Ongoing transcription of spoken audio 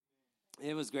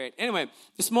It was great. Anyway,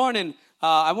 this morning,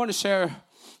 I want to share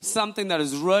something that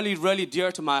is really, really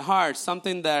dear to my heart,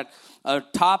 a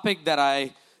topic that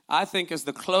I think is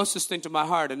the closest thing to my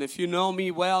heart. And if you know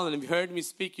me well and if you heard me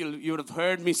speak, you would have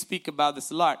heard me speak about this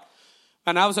a lot.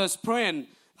 And I was praying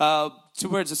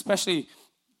towards especially,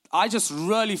 I just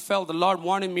really felt the Lord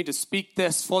wanted me to speak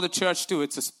this for the church too.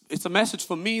 It's a message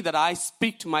for me that I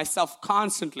speak to myself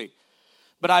constantly.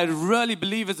 But I really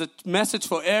believe it's a message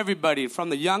for everybody, from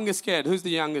the youngest kid. Who's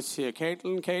the youngest here?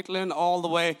 Caitlin, all the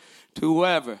way to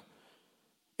whoever.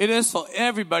 It is for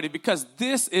everybody because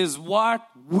this is what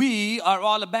we are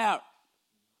all about.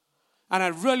 And I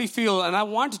really feel, and I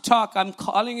want to talk, I'm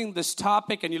calling in this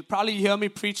topic, and you'll probably hear me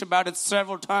preach about it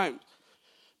several times.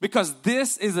 Because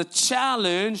this is a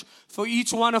challenge for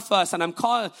each one of us. And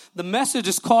the message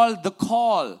is called The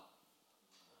Call.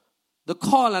 The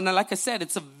call, and like I said,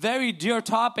 it's a very dear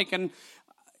topic, and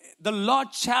the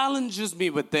Lord challenges me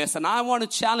with this, and I want to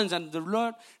challenge, and the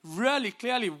Lord really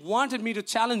clearly wanted me to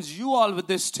challenge you all with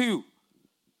this too.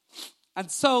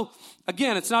 And so,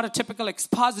 again, it's not a typical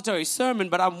expository sermon,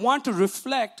 but I want to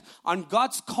reflect on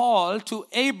God's call to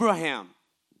Abraham.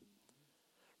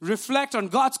 Reflect on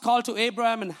God's call to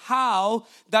Abraham and how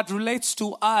that relates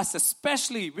to us,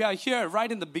 especially we are here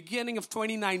right in the beginning of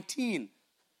 2019.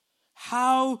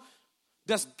 How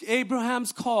does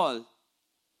Abraham's call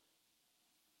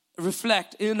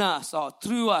reflect in us or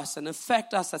through us and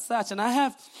affect us as such? And I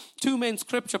have two main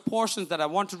scripture portions that I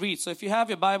want to read. So if you have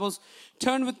your Bibles,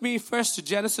 turn with me first to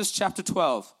Genesis chapter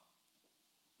 12.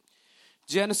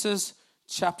 Genesis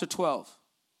chapter 12.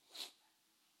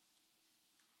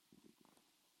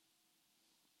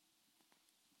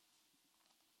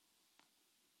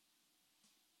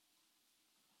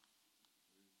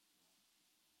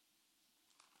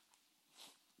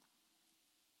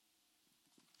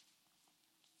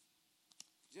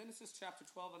 Genesis chapter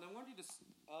 12, and I want you to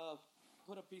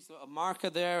put a piece of a marker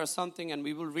there or something, and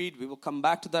we will read. We will come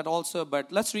back to that also,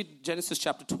 but let's read Genesis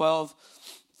chapter 12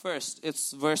 first.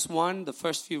 It's verse 1, the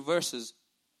first few verses.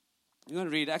 I'm going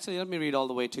to read, actually, let me read all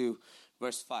the way to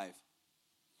verse 5.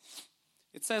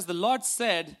 It says, "The Lord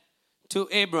said to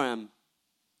Abraham,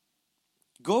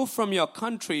 'Go from your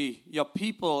country, your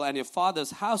people, and your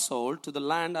father's household to the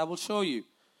land I will show you.'"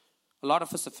 A lot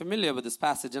of us are familiar with this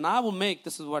passage. "And I will make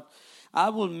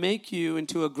you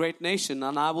into a great nation,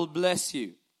 and I will bless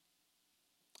you.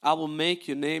 I will make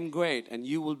your name great, and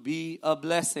you will be a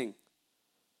blessing.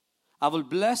 I will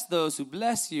bless those who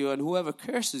bless you, and whoever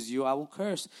curses you, I will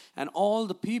curse. And all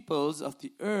the peoples of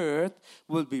the earth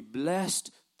will be blessed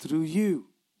through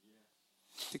you."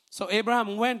 So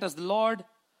Abraham went as the Lord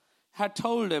had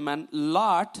told him, and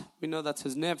Lot, we know that's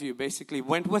his nephew, basically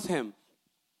went with him.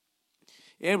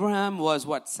 Abraham was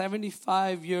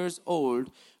 75 years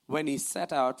old when he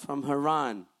set out from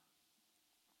Haran.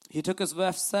 He took his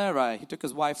wife Sarai,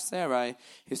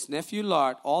 his nephew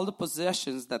Lot, all the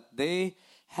possessions that they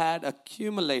had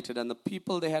accumulated and the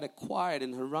people they had acquired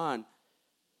in Haran,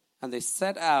 and they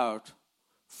set out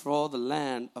for the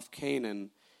land of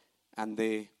Canaan, and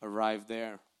they arrived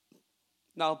there.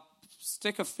 Now,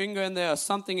 stick a finger in there or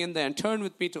something in there and turn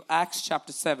with me to Acts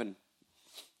chapter 7.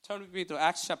 Turn with me to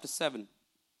Acts chapter 7.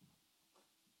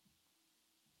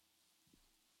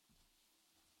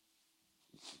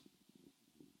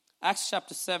 Acts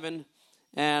chapter 7,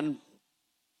 and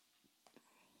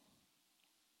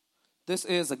this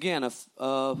is, again,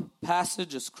 a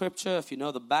passage of scripture, if you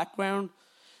know the background.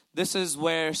 This is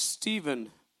where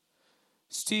Stephen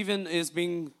is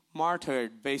being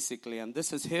martyred, basically, and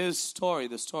this is his story,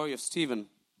 the story of Stephen.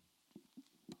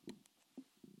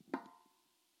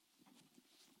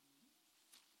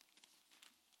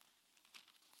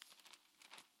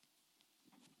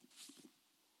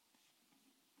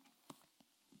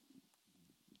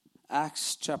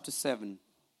 Acts chapter 7.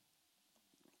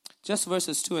 Just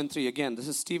verses 2 and 3. Again, this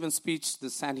is Stephen's speech, the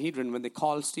Sanhedrin, when they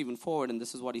call Stephen forward, and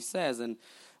this is what he says. And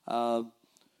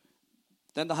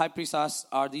then the high priest asks,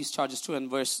 "Are these charges true?" And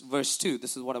verse 2,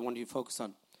 this is what I want you to focus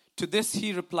on. "To this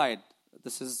he replied,"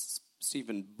 this is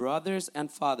Stephen, "Brothers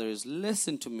and fathers,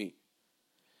 listen to me.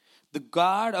 The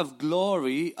God of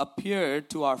glory appeared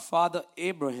to our father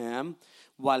Abraham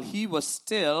while he was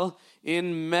still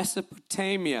in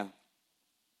Mesopotamia."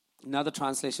 Another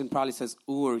translation probably says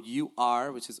Ur,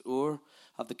 U-R, which is Ur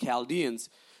of the Chaldeans.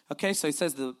 Okay, so it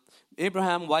says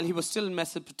Abraham, while he was still in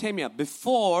Mesopotamia,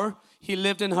 before he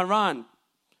lived in Haran.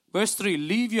 Verse 3,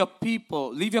 leave your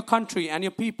country and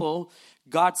your people,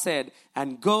 God said,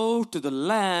 and go to the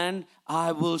land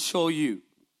I will show you.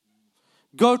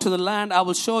 Go to the land I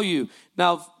will show you.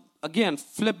 Now, again,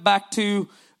 flip back to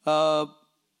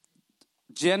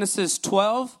Genesis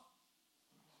 12.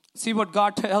 See what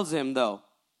God tells him, though.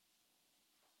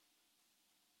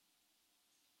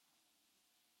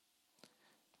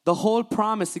 The whole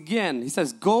promise, again, he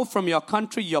says, go from your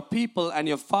country, your people, and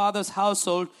your father's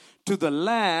household to the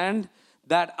land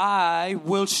that I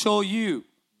will show you.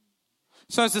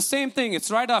 So it's the same thing.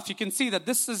 It's right off. You can see that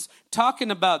this is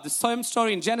talking about the same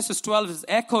story in Genesis 12 is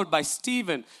echoed by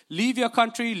Stephen. Leave your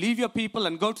country, leave your people,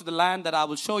 and go to the land that I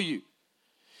will show you.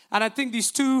 And I think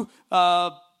these two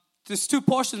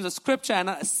portions of scripture, and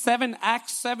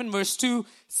Acts 7 verse 2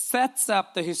 sets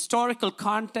up the historical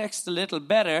context a little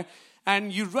better.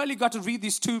 And you really got to read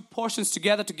these two portions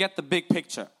together to get the big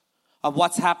picture of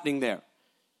what's happening there.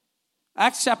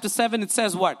 Acts chapter 7, it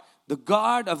says what? The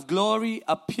God of glory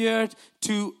appeared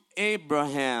to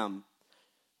Abraham.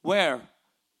 Where?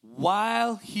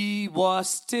 While he was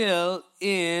still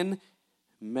in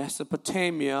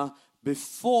Mesopotamia,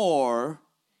 before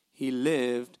he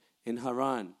lived in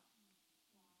Haran.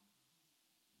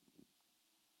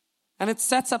 And it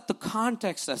sets up the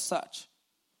context as such.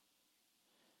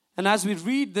 And as we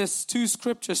read these two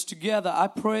scriptures together, I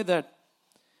pray that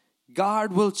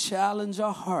God will challenge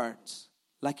our hearts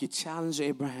like he challenged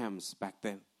Abraham's back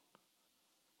then.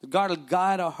 That God will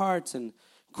guide our hearts and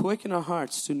quicken our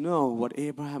hearts to know what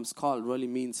Abraham's call really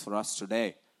means for us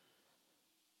today.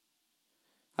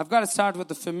 I've got to start with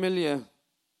a familiar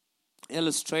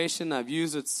illustration. I've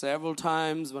used it several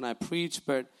times when I preach,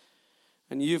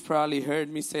 and you've probably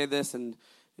heard me say this and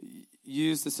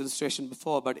used this illustration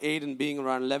before about Aiden being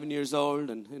around 11 years old.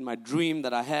 And in my dream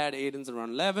that I had, Aiden's around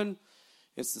 11.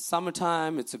 It's the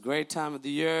summertime. It's a great time of the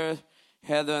year.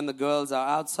 Heather and the girls are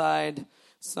outside,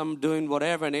 some doing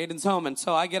whatever, and Aiden's home. And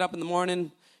so I get up in the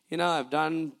morning,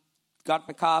 got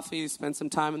my coffee, spent some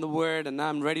time in the Word, and now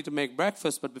I'm ready to make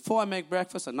breakfast. But before I make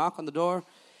breakfast, I knock on the door,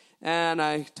 and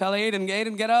I tell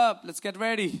Aiden, get up, let's get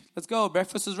ready, let's go,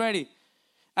 breakfast is ready.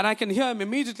 And I can hear him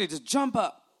immediately just jump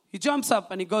up. He jumps up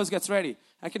and he gets ready.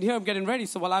 I can hear him getting ready.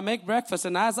 So while I make breakfast,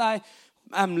 and as I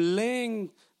am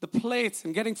laying the plates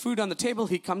and getting food on the table,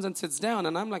 he comes and sits down,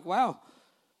 and I'm like, wow.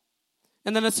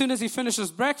 And then as soon as he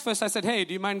finishes breakfast, I said, hey,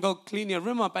 do you mind go clean your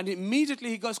room up? And immediately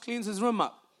he goes, cleans his room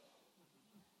up.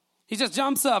 He just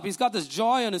jumps up. He's got this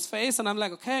joy on his face. And I'm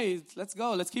like, okay, let's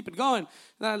go. Let's keep it going.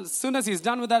 And as soon as he's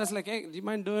done with that, it's like, hey, do you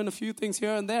mind doing a few things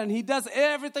here and there? And he does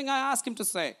everything I ask him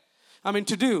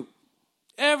to do.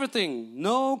 Everything.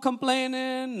 No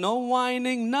complaining, no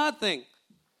whining, nothing.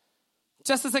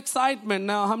 Just this excitement.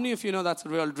 Now, how many of you know that's a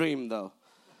real dream, though?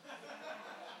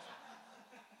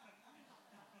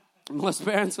 Most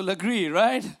parents will agree,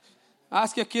 right?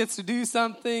 Ask your kids to do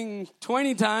something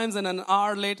 20 times and an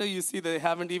hour later you see they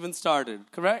haven't even started,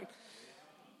 correct?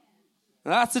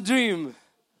 That's a dream.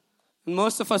 And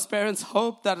most of us parents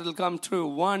hope that it'll come true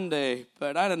one day,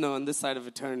 but I don't know, on this side of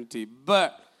eternity.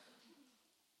 But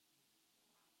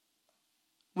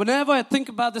whenever I think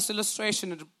about this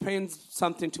illustration, it brings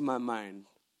something to my mind.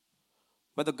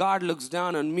 Whether God looks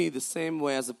down on me the same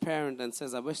way as a parent and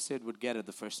says, I wish Sid would get it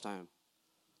the first time.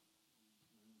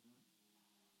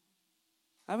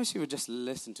 I wish he would just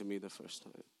listen to me the first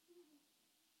time.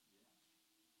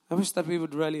 I wish that we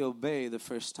would really obey the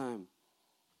first time.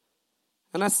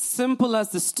 And as simple as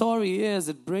the story is,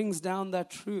 it brings down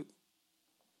that truth.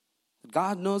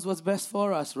 God knows what's best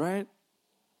for us, right?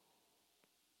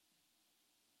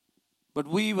 But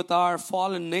we, with our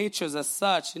fallen natures as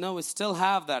such, we still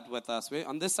have that with us.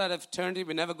 On this side of eternity,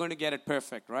 we're never going to get it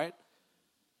perfect, right?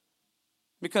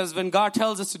 Because when God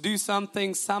tells us to do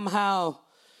something somehow,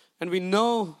 and we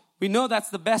know that's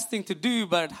the best thing to do,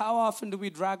 but how often do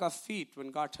we drag our feet when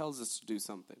God tells us to do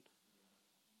something?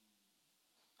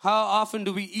 How often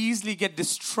do we easily get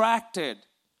distracted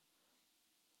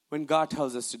when God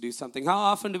tells us to do something? How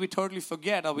often do we totally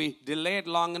forget, or we delay it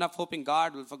long enough hoping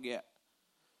God will forget?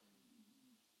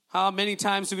 How many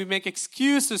times do we make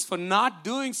excuses for not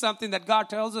doing something that God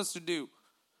tells us to do?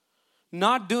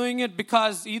 Not doing it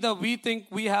because either we think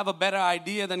we have a better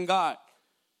idea than God,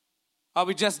 or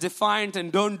we just defiant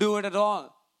and don't do it at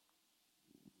all.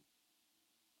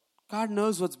 God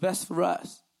knows what's best for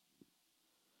us.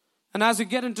 And as we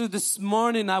get into this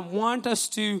morning, I want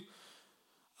to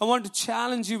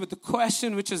challenge you with a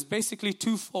question which is basically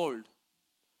twofold.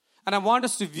 And I want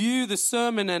us to view the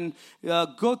sermon and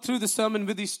go through the sermon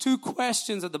with these two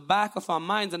questions at the back of our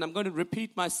minds. And I'm going to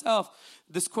repeat myself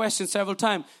this question several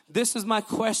times. This is my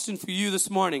question for you this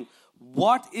morning.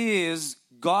 What is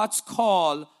God's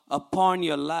call upon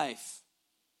your life?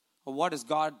 Or what is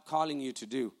God calling you to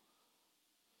do?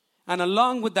 And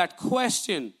along with that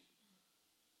question,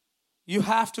 you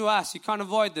have to ask, you can't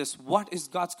avoid this, what is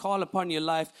God's call upon your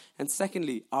life? And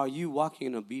secondly, are you walking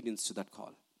in obedience to that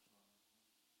call?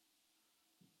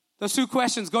 Those two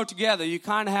questions go together. You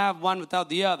can't have one without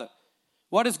the other.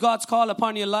 What is God's call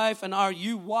upon your life, and are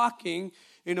you walking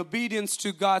in obedience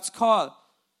to God's call?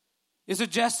 Is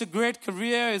it just a great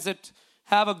career? Is it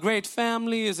have a great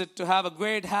family? Is it to have a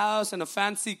great house and a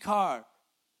fancy car?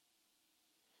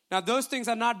 Now, those things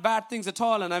are not bad things at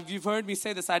all, and you've heard me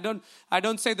say this. I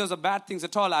don't say those are bad things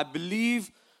at all. I believe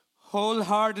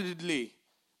wholeheartedly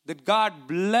that God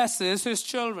blesses His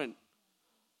children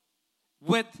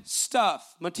with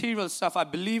stuff, material stuff. I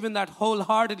believe in that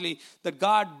wholeheartedly, that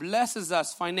God blesses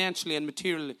us financially and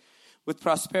materially with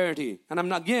prosperity. And I'm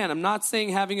not saying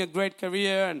having a great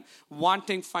career and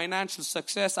wanting financial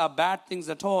success are bad things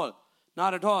at all.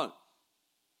 Not at all.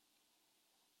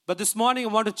 But this morning I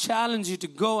want to challenge you to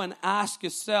go and ask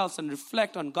yourselves and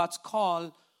reflect on God's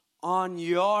call on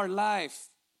your life.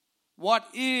 What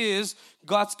is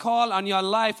God's call on your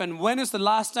life, and when is the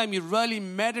last time you really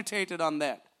meditated on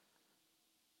that?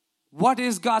 What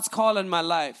is God's call in my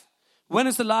life? When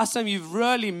is the last time you've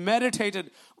really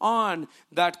meditated on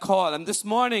that call? And this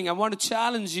morning, I want to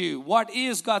challenge you. What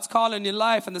is God's call in your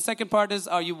life? And the second part is,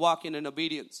 are you walking in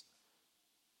obedience?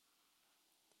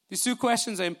 These two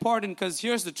questions are important because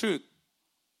here's the truth.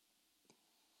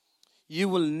 You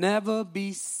will never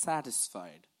be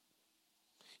satisfied.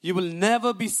 You will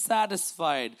never be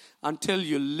satisfied until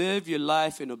you live your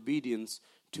life in obedience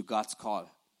to God's call.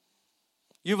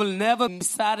 You will never be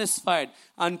satisfied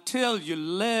until you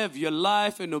live your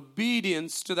life in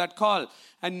obedience to that call.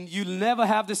 And you'll never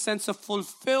have this sense of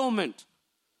fulfillment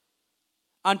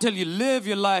until you live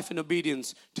your life in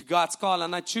obedience to God's call.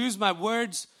 And I choose my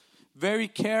words very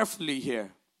carefully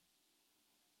here.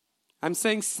 I'm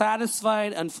saying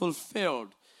satisfied and fulfilled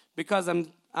because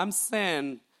I'm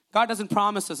saying God doesn't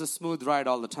promise us a smooth ride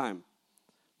all the time.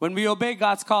 When we obey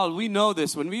God's call, we know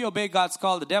this. When we obey God's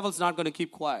call, the devil's not going to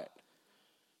keep quiet.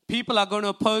 People are going to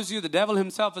oppose you. The devil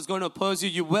himself is going to oppose you.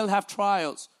 You will have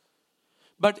trials.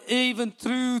 But even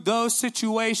through those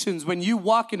situations, when you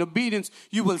walk in obedience,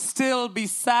 you will still be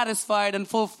satisfied and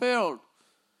fulfilled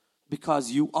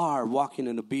because you are walking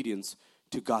in obedience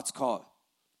to God's call.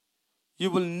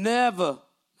 You will never,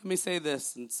 let me say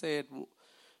this and say it,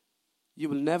 you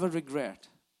will never regret.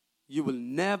 You will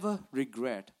never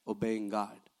regret obeying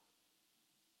God.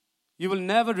 You will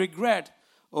never regret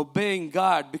obeying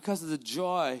God because of the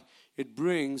joy it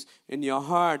brings in your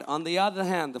heart. On the other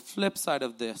hand, the flip side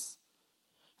of this,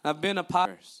 I've been a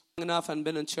pastor long enough and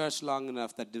been in church long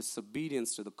enough that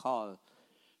disobedience to the call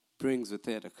brings with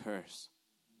it a curse.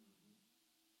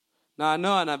 Now I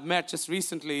know, and I've met just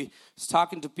recently,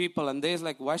 talking to people, and they're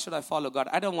like, why should I follow God?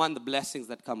 I don't want the blessings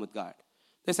that come with God.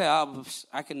 They say, oh,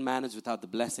 I can manage without the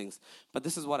blessings. But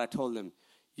this is what I told them.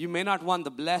 You may not want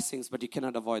the blessings, but you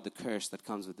cannot avoid the curse that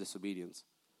comes with disobedience.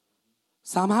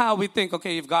 Somehow we think,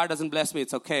 okay, if God doesn't bless me,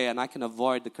 it's okay, and I can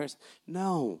avoid the curse.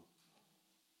 No.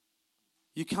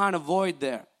 You can't avoid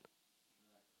that.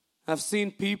 I've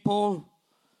seen people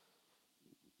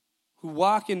who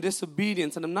walk in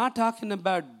disobedience, and I'm not talking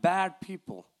about bad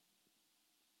people.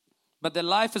 But their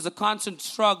life is a constant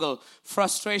struggle.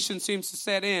 Frustration seems to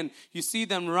set in. You see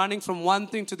them running from one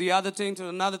thing to the other thing to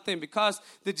another thing because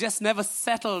they just never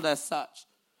settled as such.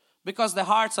 Because their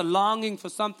hearts are longing for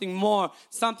something more,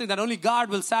 something that only God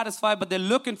will satisfy, but they're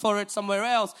looking for it somewhere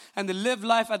else. And they live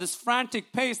life at this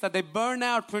frantic pace that they burn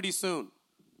out pretty soon.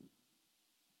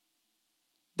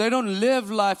 They don't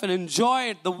live life and enjoy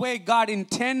it the way God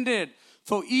intended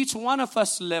for each one of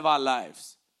us to live our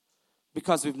lives.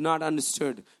 Because we've not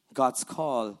understood God's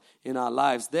call in our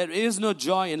lives. There is no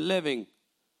joy in living.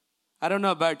 I don't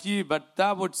know about you, but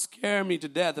that would scare me to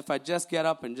death if I just get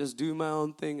up and just do my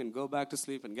own thing and go back to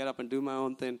sleep and get up and do my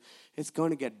own thing. It's going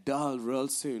to get dull real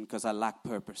soon because I lack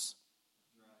purpose.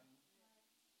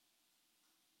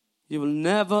 You will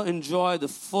never enjoy the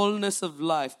fullness of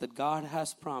life that God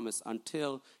has promised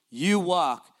until you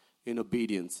walk in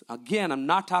obedience. Again, I'm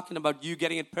not talking about you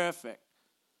getting it perfect.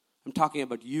 I'm talking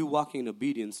about you walking in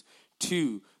obedience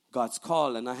to God's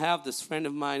call. And I have this friend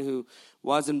of mine who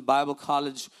was in Bible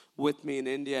college with me in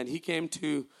India, and he came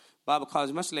to Bible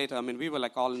college much later. I mean, we were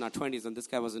like all in our 20s, and this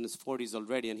guy was in his 40s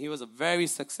already, and he was a very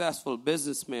successful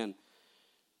businessman.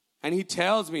 And he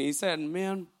tells me, he said,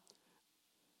 man,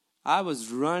 I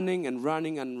was running and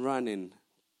running and running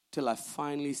till I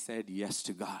finally said yes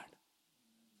to God.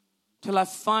 Till I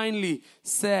finally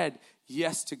said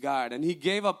yes to God. And he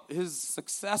gave up his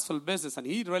successful business, and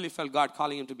he really felt God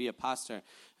calling him to be a pastor.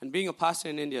 And being a pastor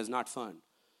in India is not fun.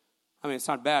 I mean, it's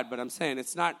not bad, but I'm saying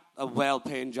it's not a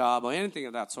well-paying job or anything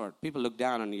of that sort. People look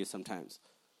down on you sometimes.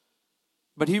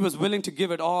 But he was willing to give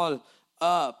it all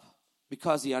up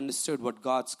because he understood what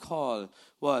God's call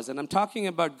was. And I'm talking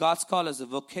about God's call as a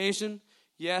vocation,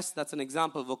 Yes, that's an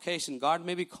example. Vocation. God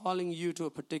may be calling you to a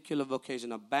particular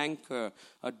vocation, a banker,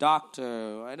 a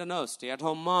doctor, I don't know,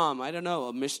 stay-at-home mom, I don't know,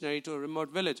 a missionary to a remote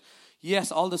village.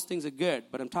 Yes, all those things are good,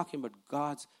 but I'm talking about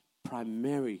God's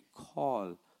primary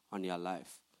call on your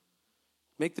life.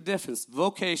 Make the difference.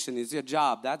 Vocation is your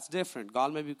job. That's different.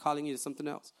 God may be calling you to something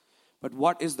else. But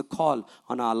what is the call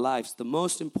on our lives? The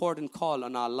most important call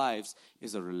on our lives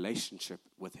is a relationship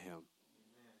with Him.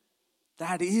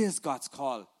 That is God's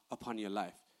call upon your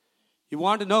life. You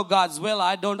want to know God's will?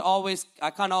 I can't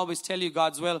always tell you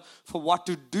God's will for what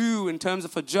to do in terms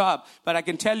of a job. But I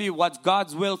can tell you what's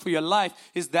God's will for your life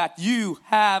is that you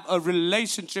have a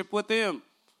relationship with Him.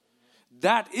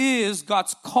 That is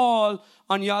God's call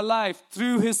on your life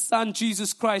through His Son,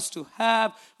 Jesus Christ, to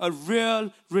have a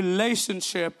real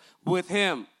relationship with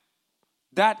Him.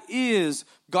 That is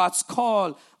God's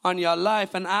call on your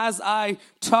life. And as I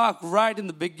talk right in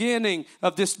the beginning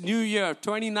of this new year,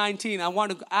 2019, I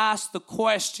want to ask the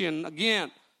question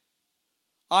again.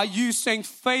 Are you staying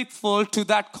faithful to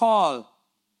that call?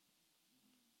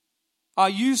 Are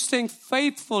you staying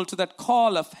faithful to that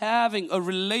call of having a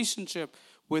relationship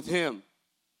with Him?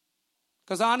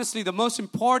 Because honestly, the most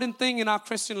important thing in our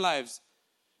Christian lives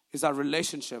is our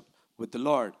relationship with the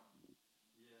Lord.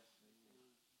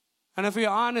 And if we're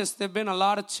honest, there have been a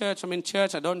lot of church,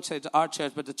 I don't say it's our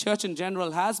church, but the church in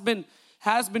general has been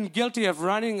guilty of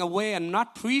running away and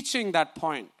not preaching that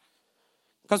point.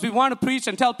 Because we want to preach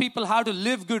and tell people how to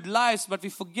live good lives, but we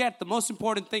forget the most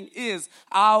important thing is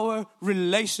our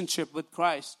relationship with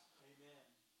Christ.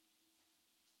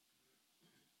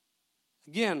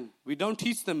 Again, we don't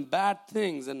teach them bad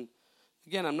things. And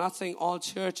again, I'm not saying all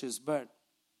churches, but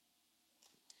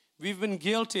we've been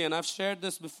guilty, and I've shared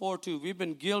this before too, we've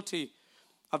been guilty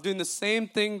of doing the same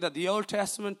thing that the Old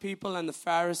Testament people and the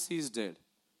Pharisees did.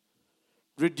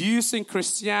 Reducing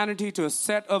Christianity to a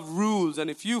set of rules,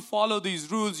 and if you follow these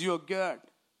rules, you're good.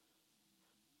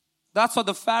 That's what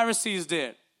the Pharisees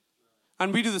did.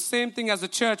 And we do the same thing as a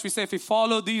church. We say if we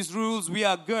follow these rules, we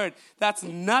are good. That's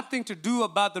nothing to do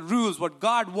about the rules. What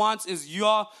God wants is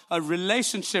a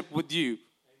relationship with you.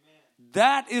 Amen.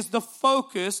 That is the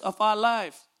focus of our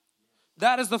life.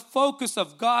 That is the focus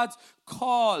of God's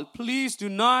call. Please do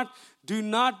not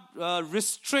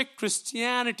restrict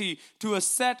Christianity to a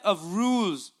set of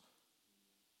rules.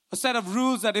 A set of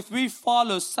rules that if we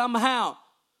follow, somehow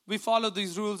we follow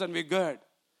these rules and we're good.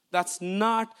 That's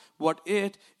not what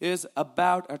it is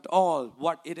about at all.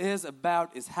 What it is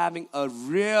about is having a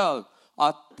real,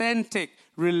 authentic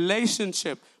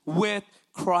relationship with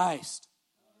Christ.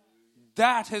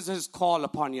 That is His call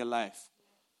upon your life.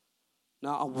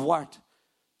 Now, what?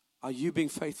 Are you being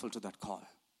faithful to that call?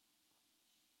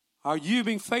 Are you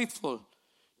being faithful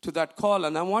to that call?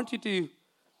 And I want you to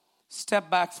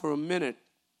step back for a minute.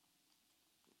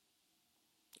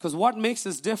 Because what makes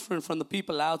us different from the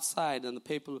people outside and the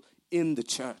people in the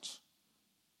church?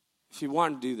 If you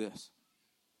want to do this.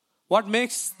 What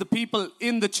makes the people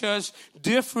in the church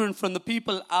different from the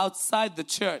people outside the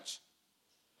church?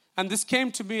 And this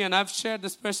came to me, and I've shared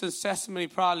this person's testimony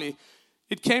probably.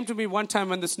 It came to me one time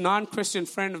when this non-Christian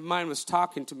friend of mine was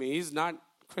talking to me. He's not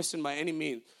Christian by any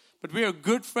means. But we were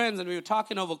good friends, and we were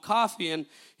talking over coffee, and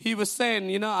he was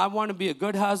saying, I want to be a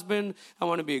good husband, I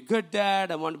want to be a good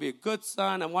dad, I want to be a good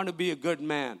son, I want to be a good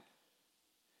man.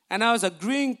 And I was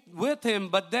agreeing with him,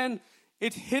 but then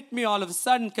it hit me all of a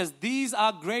sudden because these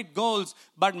are great goals,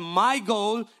 but my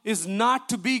goal is not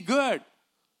to be good.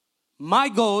 My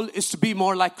goal is to be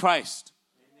more like Christ.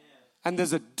 Amen. And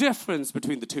there's a difference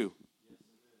between the two.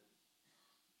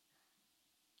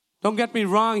 Don't get me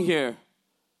wrong here.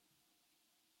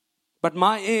 But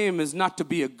my aim is not to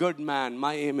be a good man.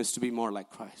 My aim is to be more like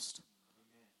Christ.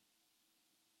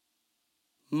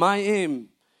 My aim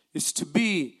is to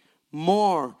be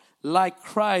more like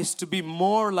Christ, to be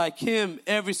more like Him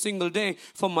every single day,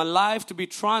 for my life to be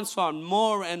transformed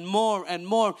more and more and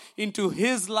more into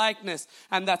His likeness.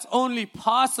 And that's only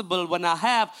possible when I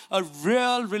have a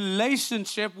real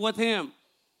relationship with Him.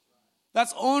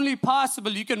 That's only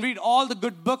possible. You can read all the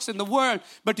good books in the world,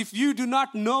 but if you do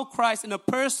not know Christ in a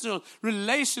personal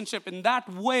relationship in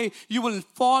that way, you will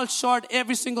fall short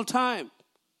every single time.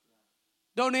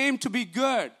 Don't aim to be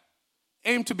good.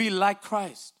 Aim to be like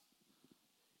Christ.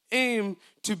 Aim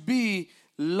to be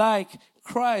like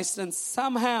Christ. And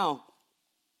somehow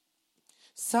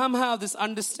this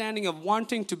understanding of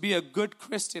wanting to be a good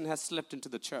Christian has slipped into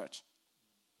the church.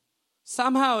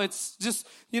 Somehow it's just,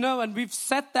 and we've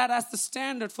set that as the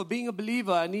standard for being a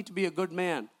believer. I need to be a good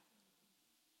man.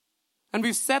 And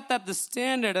we've set that the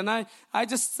standard. And I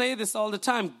just say this all the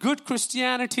time. Good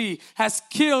Christianity has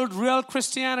killed real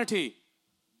Christianity.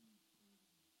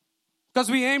 Because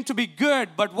we aim to be good,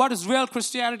 but what is real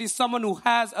Christianity? Someone who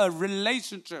has a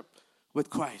relationship with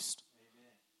Christ.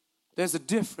 There's a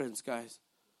difference, guys.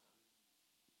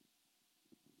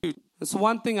 It's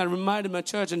one thing I reminded my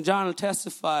church, and John will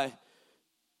testify,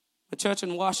 my church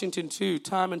in Washington too,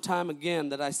 time and time again,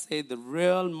 that I say the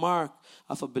real mark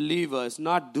of a believer is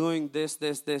not doing this.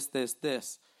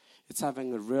 It's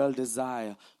having a real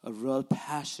desire, a real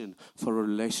passion for a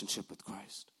relationship with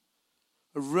Christ.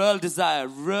 A real desire,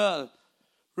 real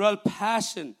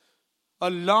passion, a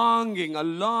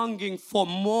longing for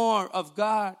more of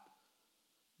God.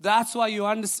 That's why you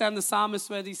understand the psalmist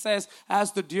when he says,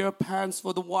 as the deer pants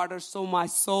for the water, so my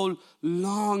soul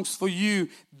longs for you.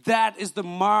 That is the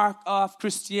mark of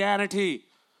Christianity. Amen.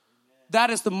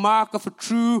 That is the mark of a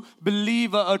true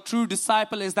believer, a true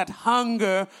disciple, is that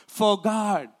hunger for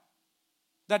God.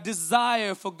 That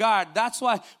desire for God. That's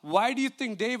why do you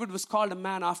think David was called a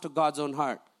man after God's own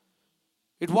heart?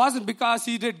 It wasn't because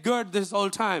he did good this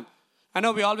whole time. I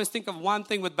know we always think of one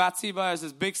thing with Bathsheba as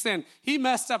his big sin. He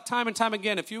messed up time and time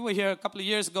again. If you were here a couple of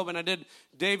years ago when I did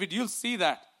David, you'll see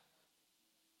that.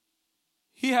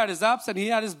 He had his ups and he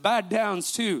had his bad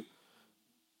downs too.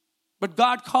 But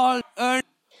God called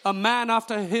a man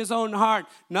after his own heart,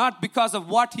 not because of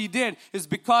what he did, it's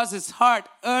because his heart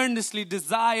earnestly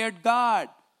desired God.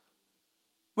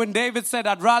 When David said,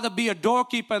 I'd rather be a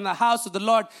doorkeeper in the house of the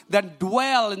Lord than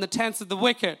dwell in the tents of the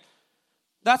wicked.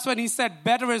 That's when he said,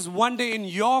 better is one day in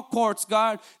your courts,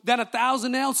 God, than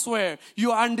 1,000 elsewhere.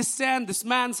 You understand this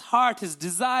man's heart, his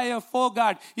desire for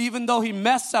God. Even though he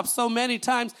messed up so many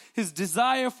times, his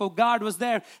desire for God was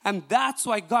there. And that's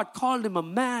why God called him a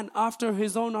man after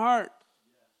his own heart.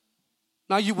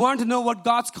 Now you want to know what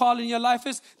God's call in your life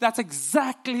is? That's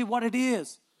exactly what it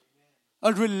is.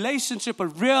 A relationship, a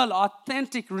real,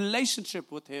 authentic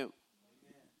relationship with Him.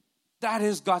 That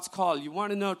is God's call. You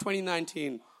want to know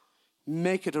 2019?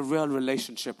 Make it a real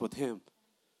relationship with Him.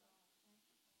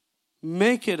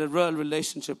 Make it a real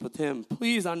relationship with Him.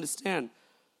 Please understand.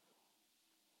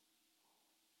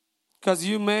 Because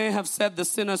you may have said the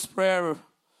sinner's prayer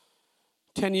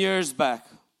 10 years back.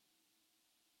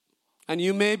 And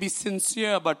you may be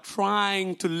sincere about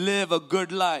trying to live a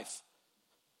good life.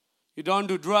 You don't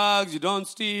do drugs, you don't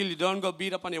steal, you don't go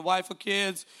beat up on your wife or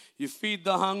kids. You feed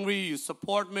the hungry, you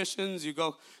support missions, you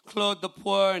go clothe the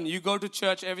poor, and you go to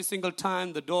church every single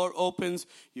time the door opens.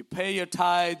 You pay your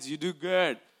tithes, you do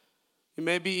good. You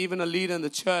may be even a leader in the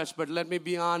church, but let me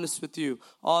be honest with you.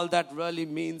 All that really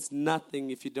means nothing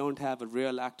if you don't have a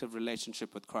real active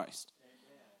relationship with Christ.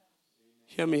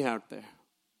 Hear me out there.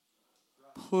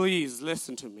 Please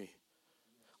listen to me.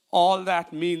 All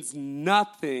that means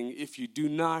nothing if you do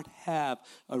not have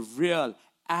a real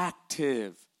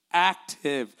active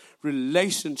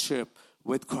relationship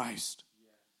with Christ.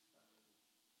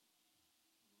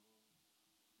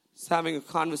 I was having a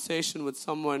conversation with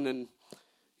someone, and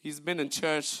he's been in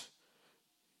church,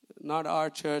 not our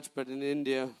church, but in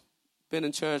India, been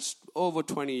in church over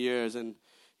 20 years. And,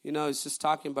 he's just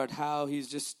talking about how he's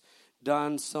just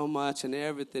done so much and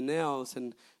everything else.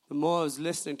 And the more I was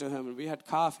listening to him, and we had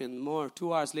coffee, and the more,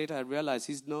 2 hours later, I realized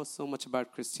he knows so much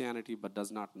about Christianity, but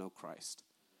does not know Christ.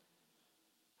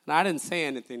 And I didn't say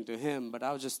anything to him, but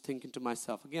I was just thinking to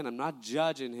myself, again, I'm not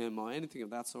judging him or anything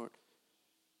of that sort.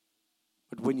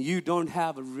 But when you don't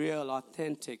have a real,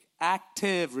 authentic,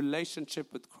 active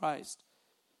relationship with Christ,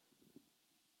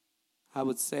 I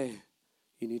would say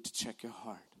you need to check your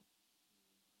heart.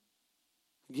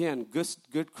 Again,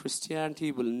 good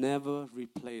Christianity will never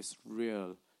replace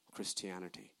real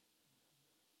Christianity.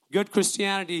 Good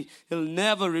Christianity, he'll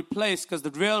never replace, because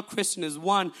the real Christian is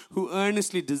one who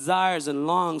earnestly desires and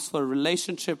longs for a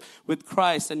relationship with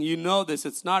Christ. And you know this,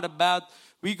 it's not about,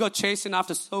 we go chasing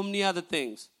after so many other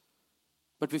things,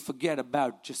 but we forget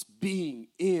about just being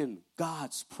in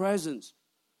God's presence.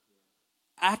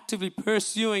 Actively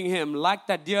pursuing Him like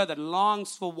that deer that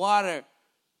longs for water.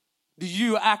 Do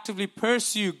you actively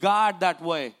pursue God that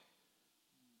way?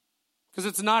 Because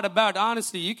it's not about,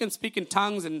 honestly, you can speak in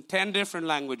tongues in 10 different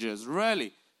languages,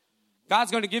 really.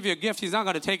 God's going to give you a gift. He's not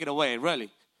going to take it away,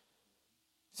 really.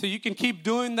 So you can keep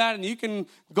doing that, and you can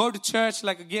go to church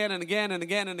like again and again and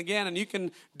again and again, and you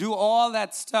can do all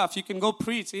that stuff. You can go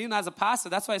preach. Even as a pastor,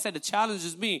 that's why I said the challenge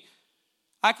is me.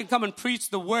 I can come and preach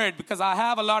the word because I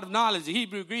have a lot of knowledge,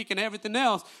 Hebrew, Greek, and everything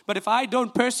else. But if I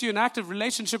don't pursue an active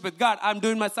relationship with God, I'm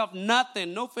doing myself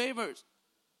nothing, no favors.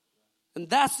 And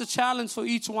that's the challenge for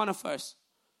each one of us.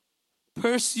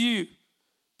 Pursue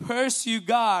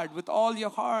God with all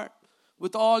your heart,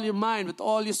 with all your mind, with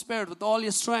all your spirit, with all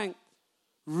your strength.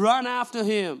 Run after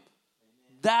Him.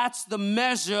 That's the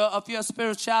measure of your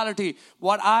spirituality.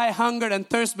 What I hungered and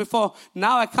thirst before,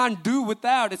 now I can't do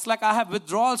without. It's like I have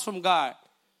withdrawals from God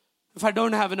if I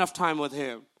don't have enough time with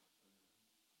Him.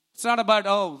 It's not about,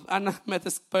 I met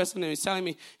this person and he's telling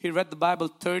me he read the Bible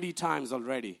 30 times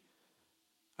already.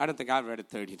 I don't think I've read it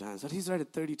 30 times, but he's read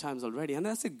it 30 times already. And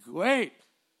that's great,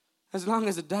 as long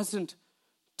as it doesn't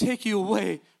take you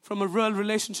away from a real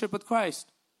relationship with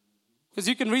Christ. Because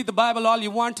you can read the Bible all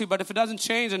you want to, but if it doesn't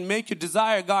change and make you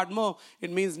desire God more,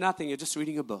 it means nothing. You're just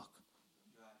reading a book.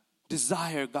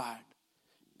 Desire God.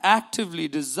 Actively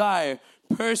desire,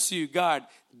 pursue God.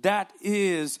 That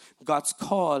is God's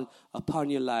call upon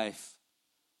your life.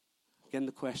 Again,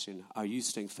 the question, are you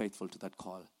staying faithful to that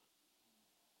call?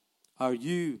 Are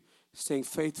you staying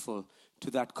faithful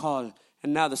to that call?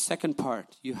 And now the second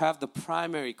part, you have the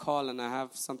primary call, and I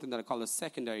have something that I call a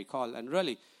secondary call. And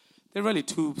really, they're really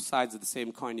two sides of the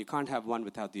same coin. You can't have one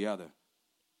without the other.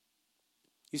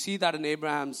 You see that in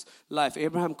Abraham's life.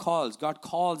 Abraham calls. God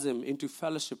calls him into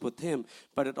fellowship with him.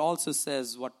 But it also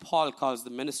says what Paul calls the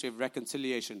ministry of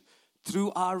reconciliation.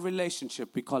 Through our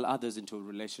relationship, we call others into a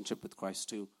relationship with Christ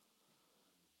too.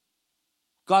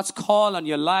 God's call on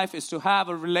your life is to have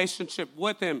a relationship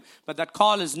with Him. But that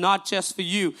call is not just for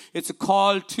you. It's a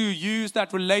call to use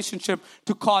that relationship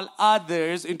to call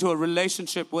others into a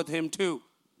relationship with Him too.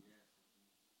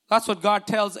 That's what God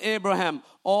tells Abraham.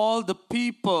 All the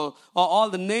people or all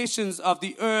the nations of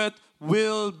the earth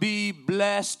will be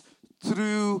blessed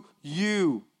through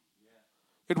you.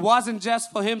 It wasn't just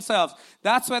for himself.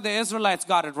 That's where the Israelites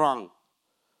got it wrong.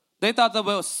 They thought they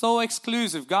were so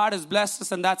exclusive. God has blessed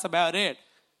us and that's about it.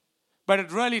 But it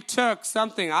really took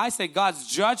something, I say God's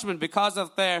judgment, because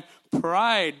of their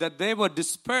pride, that they were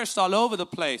dispersed all over the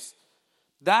place.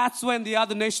 That's when the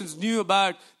other nations knew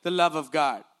about the love of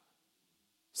God.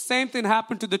 Same thing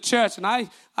happened to the church. And I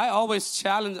always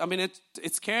challenge,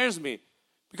 it scares me.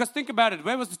 Because think about it,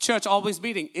 where was the church always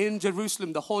meeting? In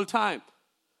Jerusalem the whole time.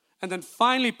 And then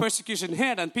finally persecution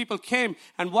hit and people came.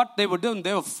 And what they were doing,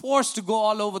 they were forced to go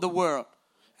all over the world.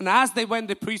 And as they went,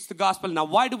 they preached the gospel. Now,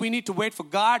 why do we need to wait for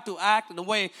God to act in a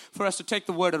way for us to take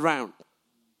the word around?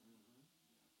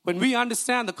 When we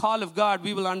understand the call of God,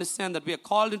 we will understand that we are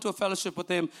called into a fellowship with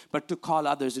Him, but to call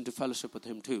others into fellowship with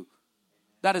Him too.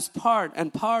 That is part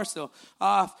and parcel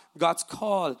of God's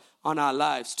call on our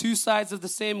lives. Two sides of the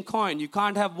same coin. You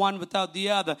can't have one without the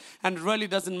other. And it really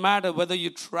doesn't matter whether you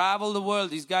travel the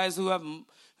world. These guys who have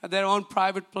their own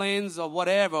private planes or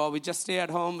whatever, or we just stay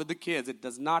at home with the kids. It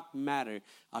does not matter.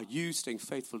 Are you staying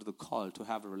faithful to the call to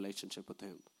have a relationship with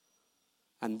Him?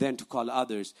 And then to call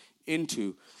others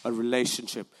into a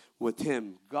relationship with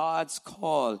Him. God's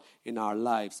call in our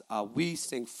lives. Are we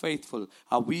staying faithful?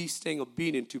 Are we staying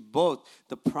obedient to both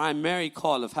the primary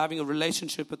call of having a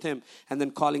relationship with Him and then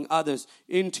calling others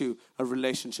into a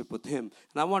relationship with Him?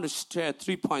 And I want to share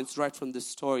 3 points right from this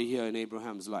story here in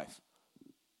Abraham's life.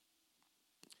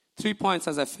 3 points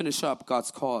as I finish up God's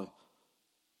call.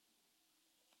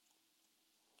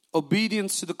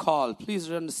 Obedience to the call.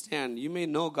 Please understand, you may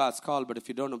know God's call, but if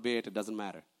you don't obey it, it doesn't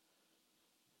matter.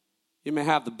 You may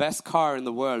have the best car in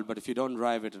the world, but if you don't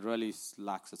drive it, it really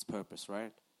lacks its purpose,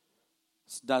 right?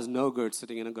 It does no good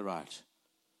sitting in a garage.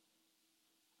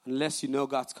 Unless you know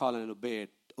God's call and obey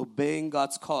it. Obeying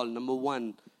God's call, number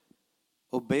one,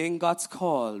 obeying God's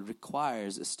call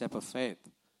requires a step of faith.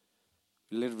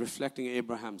 Reflecting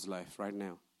Abraham's life right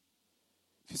now.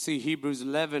 If you see Hebrews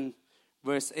 11,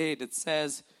 verse 8, it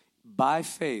says, by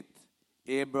faith,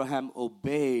 Abraham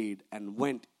obeyed and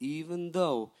went even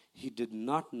though he did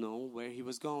not know where he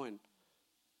was going.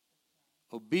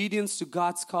 Obedience to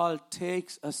God's call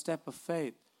takes a step of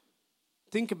faith.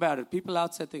 Think about it. People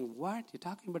outside think, what? You're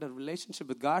talking about a relationship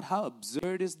with God? How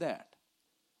absurd is that?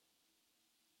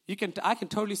 I can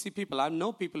totally see people. I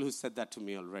know people who said that to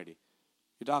me already.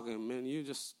 You're talking, man,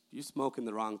 you smoking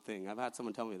the wrong thing. I've had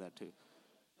someone tell me that too.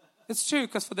 It's true,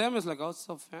 because for them it's like,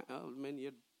 man,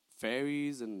 you're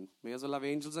fairies and may as well have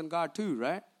angels and God too,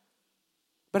 right?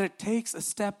 But it takes a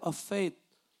step of faith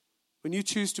when you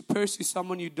choose to pursue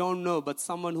someone you don't know, but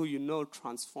someone who you know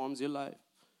transforms your life.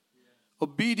 Yeah.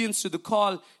 Obedience to the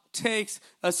call takes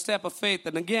a step of faith.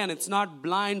 And again, it's not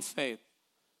blind faith.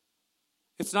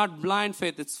 It's not blind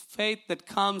faith. It's faith that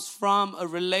comes from a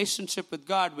relationship with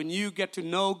God. When you get to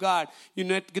know God, you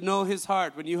get to know His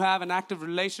heart. When you have an active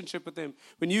relationship with Him,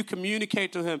 when you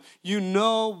communicate to Him, you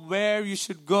know where you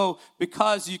should go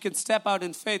because you can step out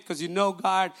in faith because you know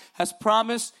God has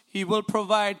promised He will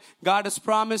provide. God has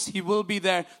promised He will be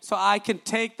there. So I can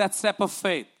take that step of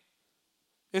faith.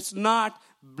 It's not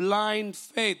blind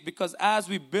faith because as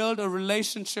we build a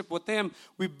relationship with Him,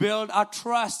 we build our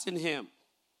trust in Him.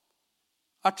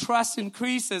 Our trust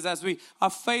increases our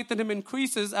faith in Him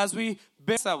increases as we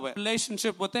build our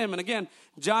relationship with Him. And again,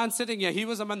 John sitting here, he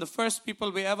was among the first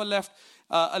people we ever left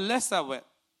Alyssa with.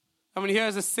 I mean,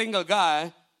 here's a single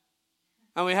guy,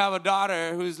 and we have a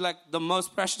daughter who's like the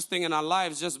most precious thing in our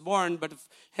lives, just born. But if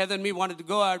Heather and me wanted to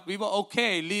go out, we were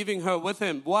okay leaving her with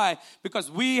him. Why? Because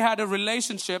we had a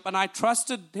relationship, and I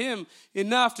trusted him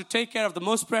enough to take care of the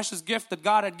most precious gift that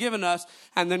God had given us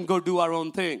and then go do our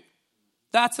own thing.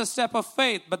 That's a step of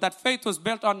faith, but that faith was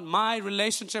built on my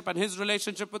relationship and his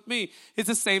relationship with me. It's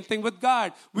the same thing with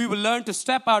God. We will learn to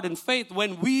step out in faith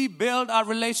when we build our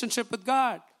relationship with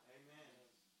God. Amen.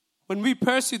 When we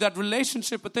pursue that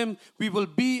relationship with Him, we will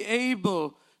be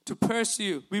able to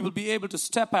pursue. We will be able to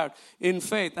step out in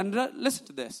faith. And listen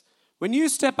to this. When you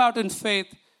step out in faith,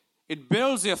 it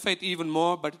builds your faith even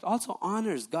more, but it also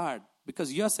honors God.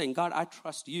 Because you're saying, God, I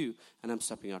trust you, and I'm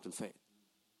stepping out in faith.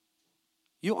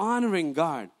 You're honoring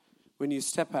God when you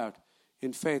step out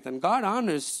in faith. And God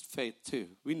honors faith too.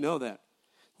 We know that.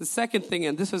 The second thing,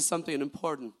 and this is something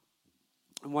important,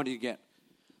 and what do you get?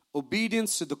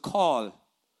 Obedience to the call.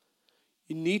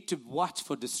 You need to watch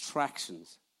for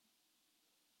distractions.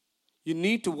 You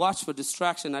need to watch for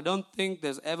distraction. I don't think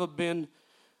there's ever been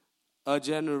a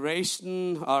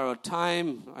generation or a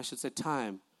time, I should say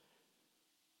time,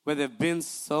 where there have been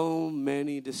so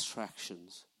many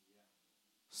distractions.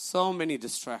 So many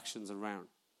distractions around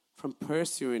from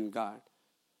pursuing God.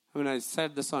 I mean, I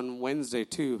said this on Wednesday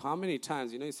too. How many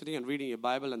times, you're sitting and reading your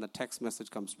Bible and the text message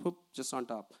comes, whoop, just on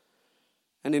top.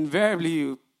 And invariably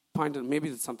you point on, maybe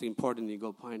it's something important, you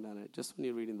go point on it, just when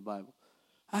you're reading the Bible.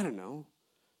 I don't know.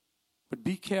 But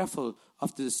be careful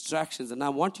of the distractions. And I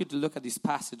want you to look at this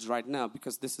passage right now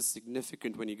because this is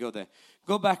significant when you go there.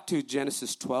 Go back to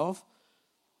Genesis 12.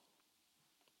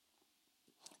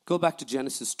 Go back to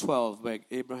Genesis 12 where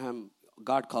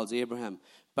God calls Abraham.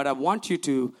 But I want you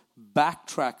to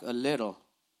backtrack a little.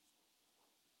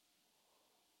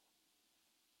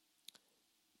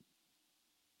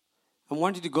 I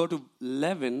want you to go to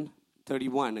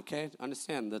 11:31, okay?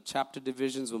 Understand, the chapter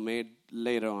divisions were made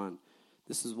later on.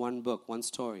 This is one book, one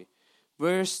story.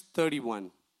 Verse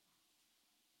 31.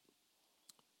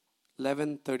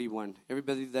 11:31.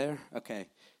 Everybody there? Okay.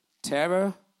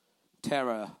 Terah,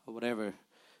 or whatever,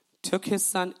 took his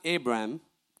son Abram,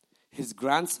 his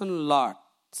grandson Lot,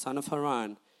 son of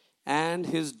Haran, and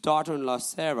his daughter-in-law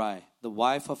Sarai, the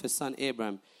wife of his son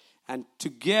Abram, and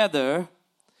together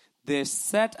they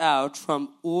set out from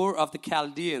Ur of the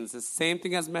Chaldeans, the same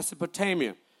thing as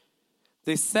Mesopotamia.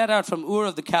 They set out from Ur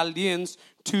of the Chaldeans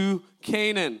to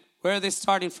Canaan. Where are they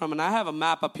starting from? And I have a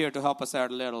map up here to help us out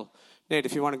a little. Nate,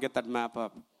 if you want to get that map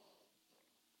up.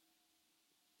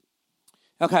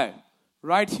 Okay,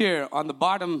 right here on the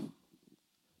bottom.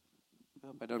 I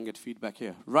hope I don't get feedback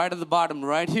here. Right at the bottom,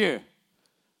 right here.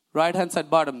 Right-hand side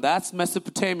bottom. That's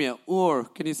Mesopotamia, Ur.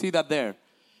 Can you see that there?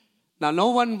 Now, no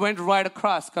one went right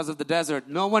across because of the desert.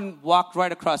 No one walked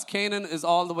right across. Canaan is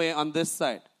all the way on this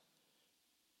side.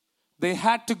 They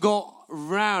had to go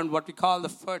around what we call the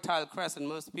Fertile Crescent.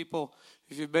 Most people,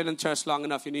 if you've been in church long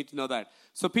enough, you need to know that.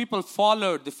 So people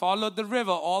followed. They followed the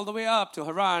river all the way up to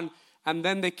Haran, and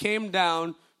then they came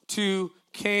down to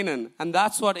Canaan. And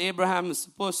that's what Abraham is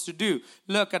supposed to do.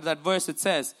 Look at that verse. It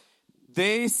says,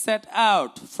 they set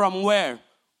out from where?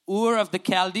 Ur of the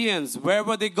Chaldeans. Where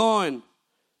were they going?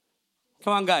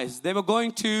 Come on, guys. They were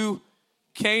going to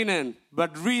Canaan.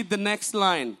 But read the next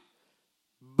line.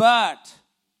 But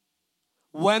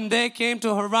when they came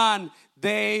to Haran,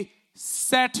 they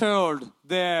settled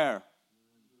there.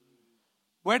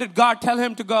 Where did God tell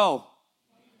him to go?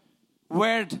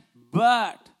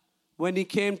 But when he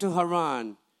came to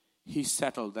Haran, he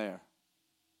settled there.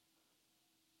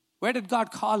 Where did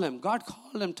God call him? God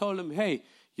called him, told him, hey,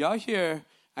 you're here.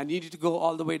 I need you to go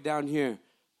all the way down here.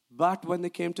 But when they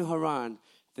came to Haran,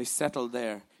 they settled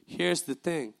there. Here's the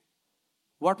thing.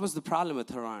 What was the problem with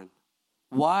Haran?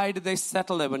 Why did they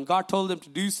settle there? When God told them to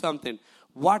do something,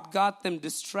 what got them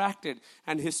distracted?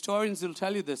 And historians will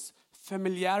tell you this.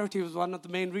 Familiarity was one of the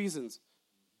main reasons.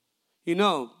 You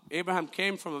know, Abraham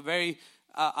came from a very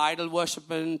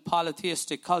idol-worshiping,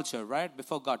 polytheistic culture, right?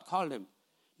 Before God called him.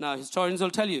 Now, historians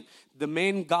will tell you, the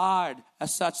main god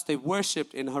as such they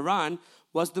worshipped in Haran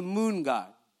was the moon god.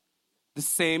 The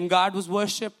same God was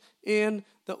worshipped in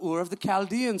the Ur of the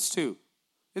Chaldeans too.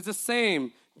 It's the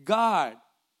same God.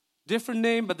 Different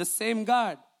name, but the same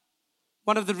God.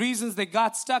 One of the reasons they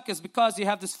got stuck is because you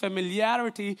have this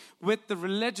familiarity with the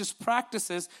religious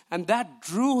practices, and that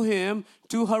drew him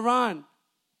to Haran.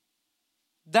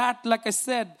 That, like I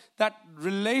said, that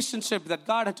relationship that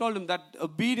God had told him, that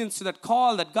obedience to that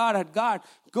call that God had got,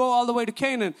 go all the way to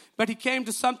Canaan. But he came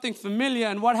to something familiar,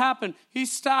 and what happened? He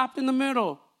stopped in the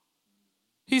middle.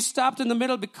 He stopped in the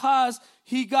middle because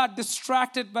he got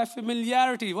distracted by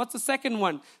familiarity. What's the second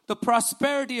one? The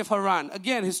prosperity of Haran.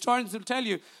 Again, historians will tell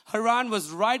you, Haran was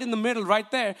right in the middle, right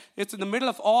there. It's in the middle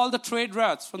of all the trade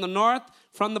routes from the north,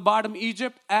 from the bottom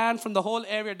Egypt, and from the whole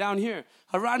area down here.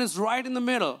 Haran is right in the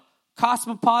middle.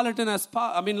 Cosmopolitan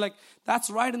that's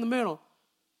right in the middle.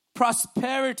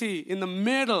 Prosperity in the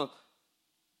middle.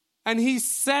 And he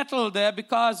settled there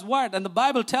because what? And the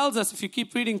Bible tells us, if you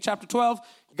keep reading chapter 12,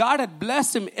 God had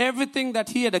blessed him everything that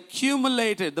he had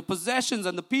accumulated, the possessions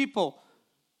and the people.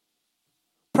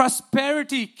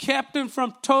 Prosperity kept him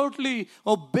from totally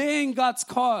obeying God's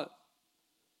call.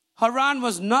 Haran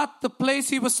was not the place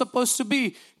he was supposed to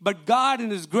be, but God in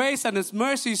his grace and his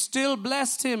mercy still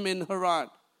blessed him in Haran.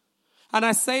 And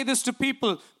I say this to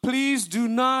people, please do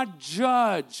not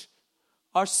judge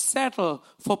or settle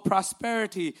for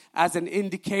prosperity as an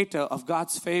indicator of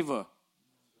God's favor.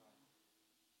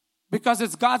 Because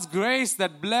it's God's grace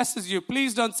that blesses you.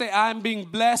 Please don't say, I'm being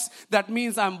blessed. That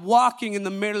means I'm walking in the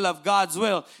middle of God's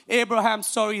will. Abraham's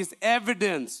story is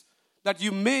evidence that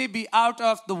you may be out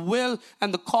of the will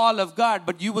and the call of God,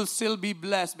 but you will still be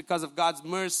blessed because of God's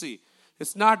mercy.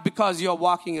 It's not because you're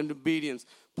walking in obedience.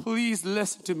 Please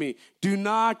listen to me. Do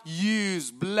not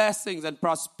use blessings and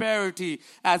prosperity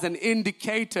as an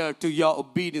indicator to your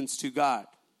obedience to God.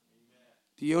 Amen.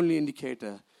 The only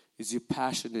indicator is your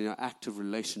passion and your active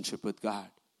relationship with God.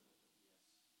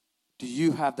 Do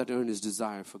you have that earnest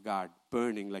desire for God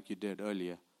burning like you did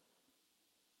earlier?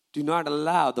 Do not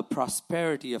allow the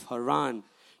prosperity of Haran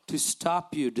to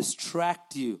stop you,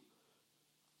 distract you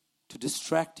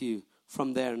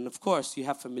from there. And of course, you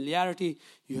have familiarity,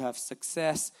 you have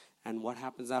success, and what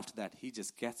happens after that? He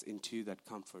just gets into that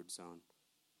comfort zone.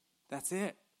 That's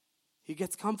it. He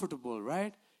gets comfortable,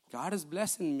 right? God is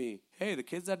blessing me. Hey, the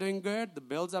kids are doing good. The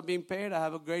bills are being paid. I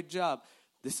have a great job.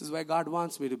 This is where God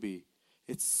wants me to be.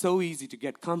 It's so easy to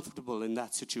get comfortable in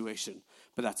that situation,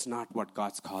 but that's not what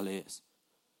God's call is.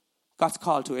 God's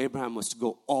call to Abraham was to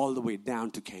go all the way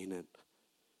down to Canaan.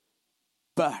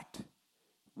 But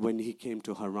when he came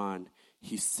to Haran,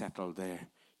 he settled there.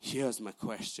 Here's my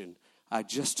question. I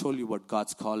just told you what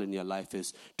God's call in your life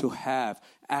is. To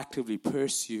actively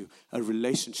pursue a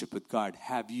relationship with God.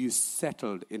 Have you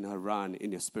settled in Haran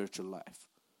in your spiritual life?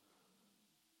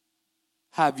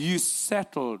 Have you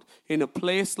settled in a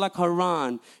place like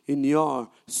Haran in your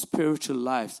spiritual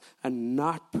lives and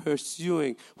not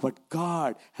pursuing what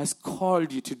God has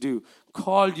called you to do?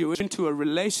 Called you into a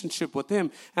relationship with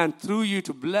Him and through you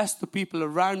to bless the people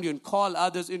around you and call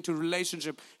others into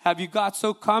relationship. Have you got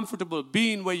so comfortable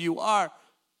being where you are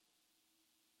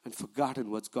and forgotten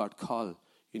what God's call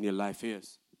in your life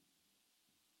is?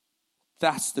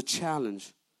 That's the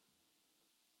challenge.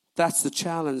 That's the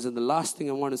challenge. And the last thing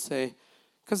I want to say,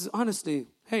 because honestly,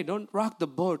 hey, don't rock the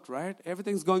boat, right?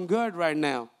 Everything's going good right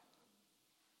now.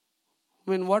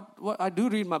 I mean, what I do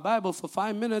read my Bible for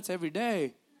 5 minutes every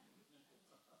day.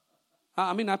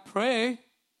 I pray.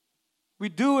 We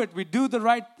do it. We do the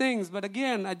right things. But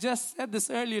again, I just said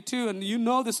this earlier too, and you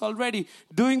know this already.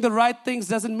 Doing the right things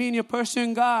doesn't mean you're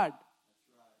pursuing God.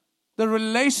 The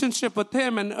relationship with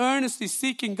Him and earnestly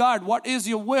seeking God. What is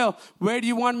your will? Where do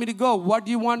you want me to go? What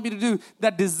do you want me to do?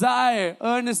 That desire,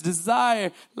 earnest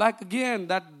desire, like again,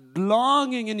 that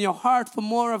longing in your heart for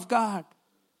more of God.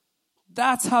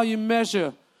 That's how you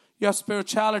measure your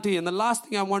spirituality. And the last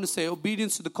thing I want to say,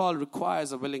 obedience to the call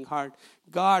requires a willing heart.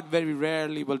 God very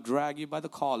rarely will drag you by the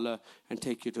collar and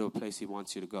take you to a place He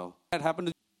wants you to go. That happened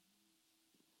to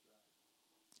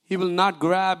He will not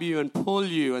grab you and pull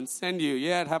you and send you.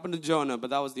 Yeah, it happened to Jonah,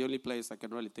 but that was the only place I can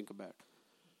really think about.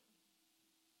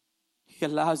 He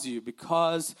allows you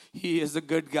because He is a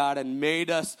good God and made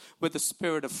us with a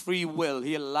spirit of free will.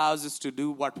 He allows us to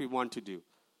do what we want to do.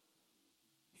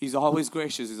 He's always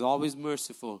gracious. He's always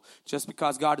merciful. Just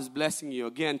because God is blessing you,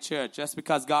 again, church, just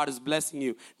because God is blessing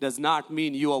you does not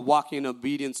mean you are walking in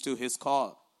obedience to His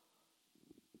call.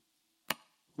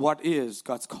 What is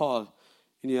God's call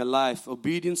in your life?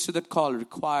 Obedience to that call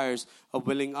requires a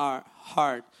willing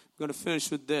heart. I'm going to finish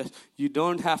with this. You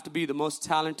don't have to be the most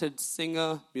talented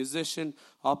singer, musician,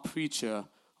 or preacher,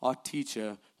 or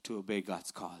teacher to obey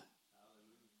God's call.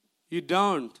 You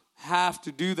don't have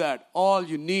to do that. All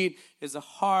you need is a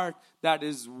heart that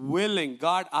is willing.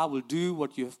 God, I will do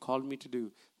what you have called me to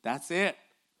do. That's it.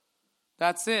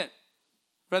 That's it.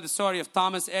 Read the story of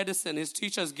Thomas Edison. His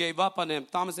teachers gave up on him.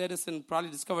 Thomas Edison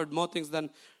probably discovered more things than,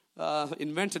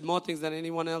 invented more things than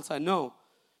anyone else I know.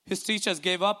 His teachers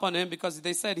gave up on him because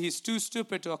they said he's too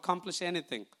stupid to accomplish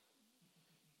anything.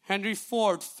 Henry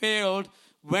Ford failed,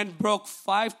 went broke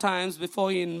 5 times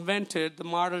before he invented the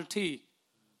Model T.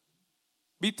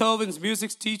 Beethoven's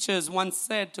music teachers once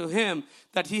said to him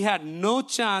that he had no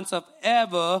chance of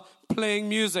ever playing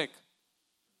music.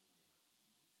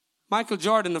 Michael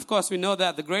Jordan, of course, we know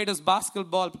that, the greatest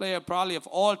basketball player probably of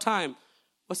all time,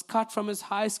 was cut from his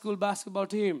high school basketball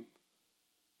team.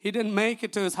 He didn't make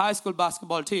it to his high school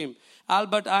basketball team.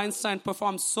 Albert Einstein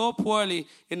performed so poorly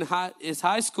in his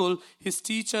high school, his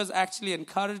teachers actually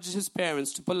encouraged his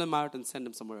parents to pull him out and send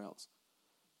him somewhere else.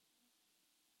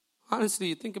 Honestly,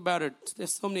 you think about it,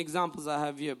 there's so many examples I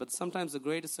have here, but sometimes the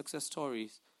greatest success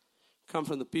stories come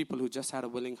from the people who just had a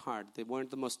willing heart. They weren't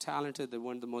the most talented, they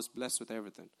weren't the most blessed with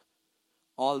everything.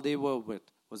 All they were with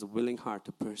was a willing heart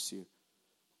to pursue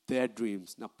their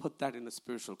dreams. Now put that in a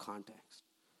spiritual context.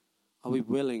 Are we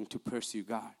willing to pursue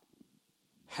God?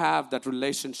 Have that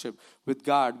relationship with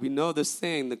God. We know the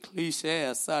saying, the cliche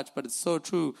as such, but it's so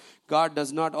true. God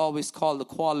does not always call the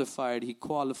qualified, He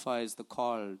qualifies the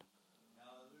called.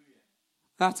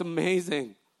 That's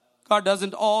amazing. God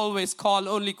doesn't always call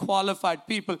only qualified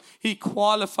people. He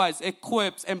qualifies,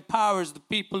 equips, empowers the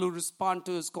people who respond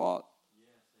to His call.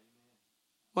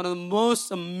 One of the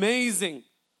most amazing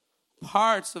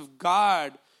parts of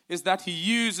God is that He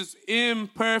uses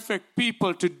imperfect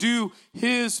people to do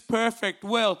His perfect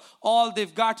will. All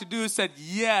they've got to do is say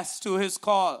yes to His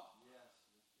call.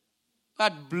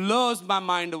 That blows my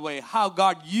mind away, how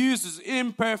God uses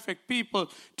imperfect people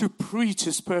to preach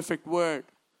His perfect word,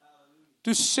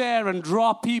 to share and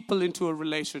draw people into a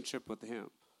relationship with Him.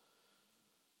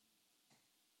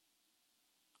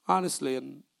 Honestly,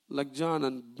 and like John,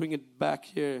 and bring it back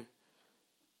here,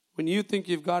 when you think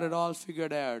you've got it all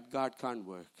figured out, God can't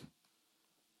work.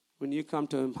 When you come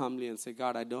to Him humbly and say,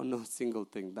 God, I don't know a single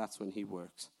thing, that's when He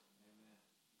works.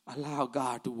 Amen. Allow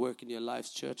God to work in your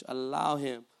lives, church. Allow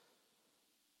Him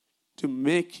to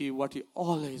make you what He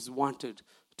always wanted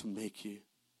to make you.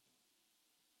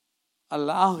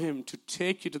 Allow Him to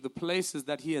take you to the places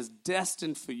that He has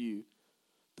destined for you.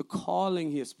 The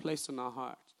calling He has placed on our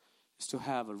hearts is to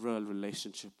have a real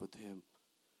relationship with Him.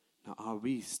 Now, are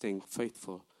we staying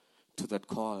faithful to that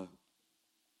call?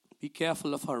 Be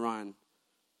careful of Haran.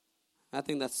 I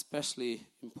think that's especially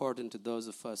important to those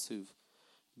of us who've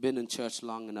been in church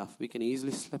long enough. We can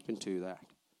easily slip into that.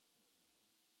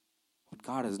 But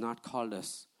God has not called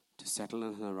us to settle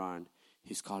in Haran.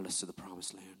 He's called us to the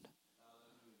promised land.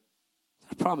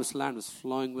 The promised land was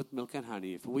flowing with milk and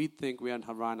honey. If we think we're in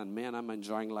Haran and man, I'm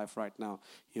enjoying life right now,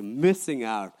 you're missing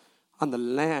out on the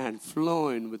land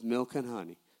flowing with milk and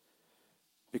honey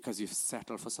because you've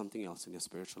settled for something else in your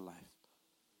spiritual life.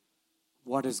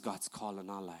 What is God's call in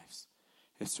our lives?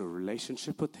 It's to a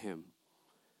relationship with Him,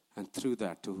 and through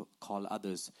that to call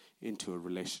others into a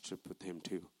relationship with Him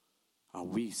too. Are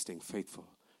we staying faithful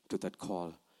to that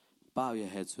call? Bow your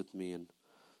heads with me, and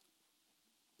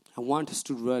I want us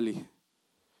to really,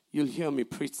 you'll hear me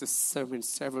preach this sermon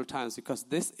several times because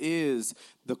this is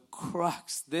the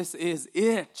crux. This is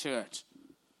it, church.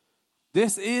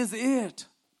 This is it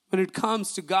when it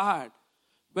comes to God.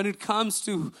 When it comes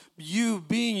to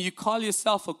you call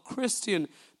yourself a Christian,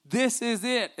 this is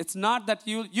it. It's not that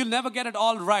you'll never get it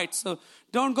all right. So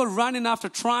don't go running after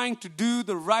trying to do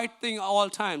the right thing all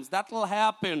times. That will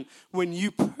happen when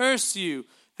you pursue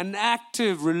an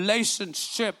active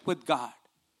relationship with God.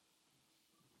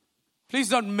 Please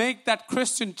don't make that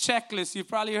Christian checklist. You've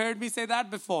probably heard me say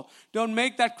that before. Don't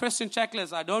make that Christian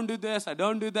checklist. I don't do this. I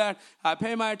don't do that. I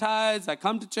pay my tithes. I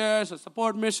come to church. I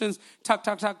support missions. Tuck,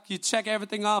 tuck, tuck. You check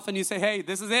everything off and you say, hey,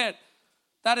 this is it.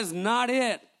 That is not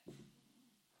it.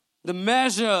 The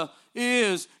measure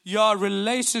is your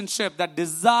relationship, that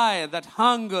desire, that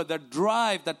hunger, that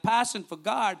drive, that passion for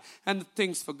God and the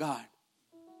things for God.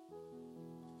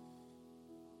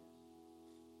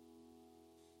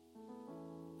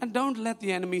 And don't let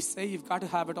the enemy say you've got to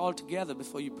have it all together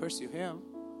before you pursue Him.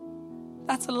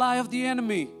 That's a lie of the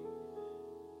enemy.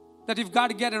 That you've got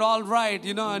to get it all right.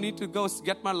 I need to go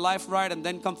get my life right and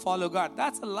then come follow God.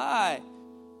 That's a lie.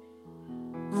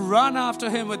 Run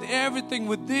after Him with everything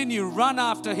within you. Run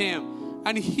after Him.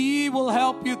 And He will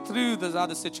help you through those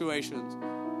other situations.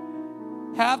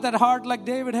 Have that heart like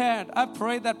David had. I've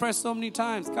prayed that prayer so many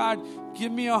times. God,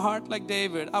 give me a heart like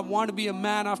David. I want to be a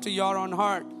man after your own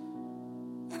heart.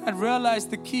 And realize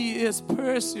the key is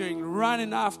pursuing,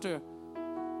 running after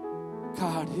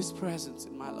God, His presence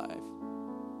in my life.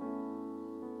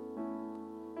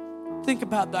 Think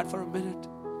about that for a minute.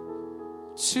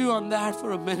 Chew on that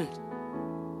for a minute.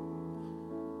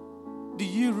 Do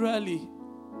you really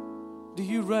Do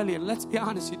you really? And let's be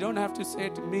honest, you don't have to say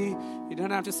it to me. You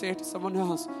don't have to say it to someone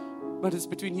else. But it's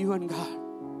between you and God.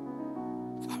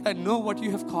 God, I know what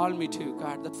you have called me to,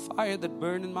 God. That fire that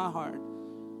burned in my heart.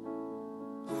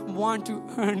 I want to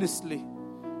earnestly,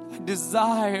 I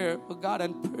desire, oh God,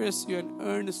 and pursue and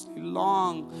earnestly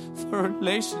long for a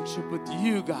relationship with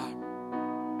you, God.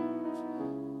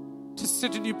 To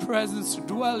sit in your presence, to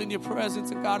dwell in your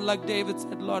presence. And God, like David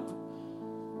said, Lord,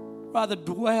 rather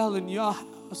dwell in your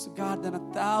house, God, than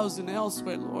 1,000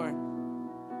 elsewhere, Lord.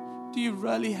 Do you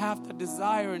really have that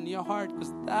desire in your heart?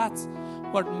 Because that's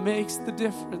what makes the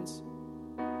difference.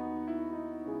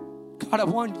 God, I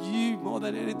want you more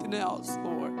than anything else,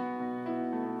 Lord.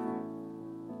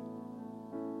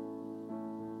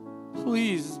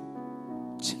 Please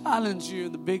challenge you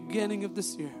in the beginning of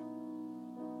this year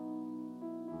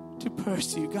to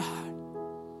pursue God.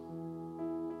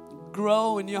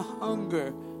 Grow in your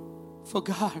hunger for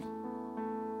God.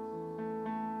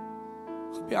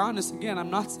 I'll be honest again, I'm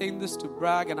not saying this to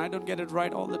brag and I don't get it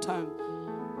right all the time.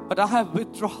 But I have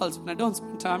withdrawals when I don't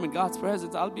spend time in God's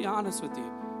presence. I'll be honest with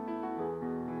you.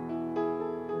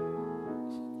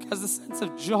 Because the sense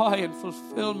of joy and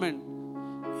fulfillment,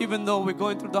 even though we're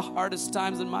going through the hardest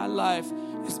times in my life,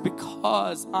 is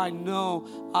because I know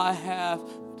I have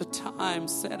the time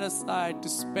set aside to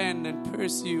spend and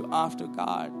pursue after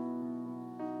God.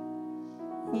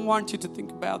 I want you to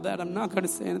think about that. I'm not going to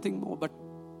say anything more, but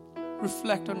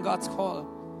reflect on God's call.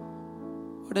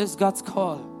 What is God's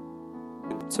call?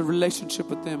 It's a relationship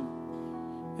with Him.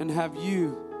 And have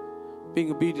you being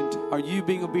obedient? Are you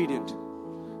being obedient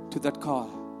to that call?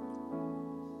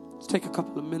 Let's take a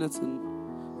couple of minutes,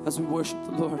 and as we worship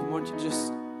the Lord, I want you to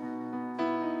just